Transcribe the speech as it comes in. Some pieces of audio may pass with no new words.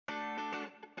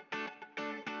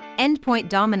Endpoint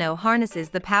Domino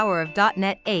harnesses the power of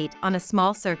 .NET 8 on a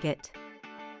small circuit.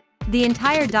 The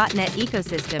entire .NET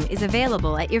ecosystem is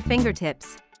available at your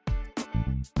fingertips,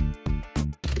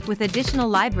 with additional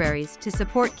libraries to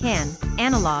support CAN,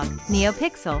 analog,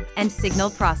 NeoPixel, and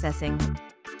signal processing.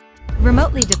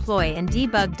 Remotely deploy and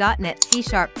debug .NET C#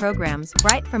 programs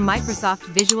right from Microsoft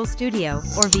Visual Studio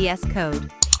or VS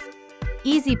Code.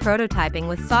 Easy prototyping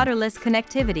with solderless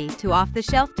connectivity to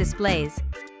off-the-shelf displays,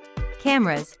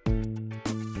 cameras,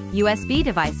 USB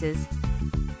devices,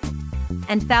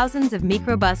 and thousands of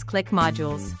microbus click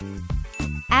modules.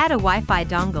 Add a Wi-Fi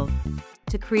dongle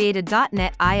to create a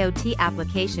 .NET IoT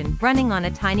application running on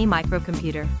a tiny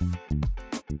microcomputer.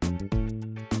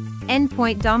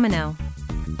 Endpoint Domino.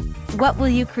 What will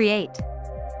you create?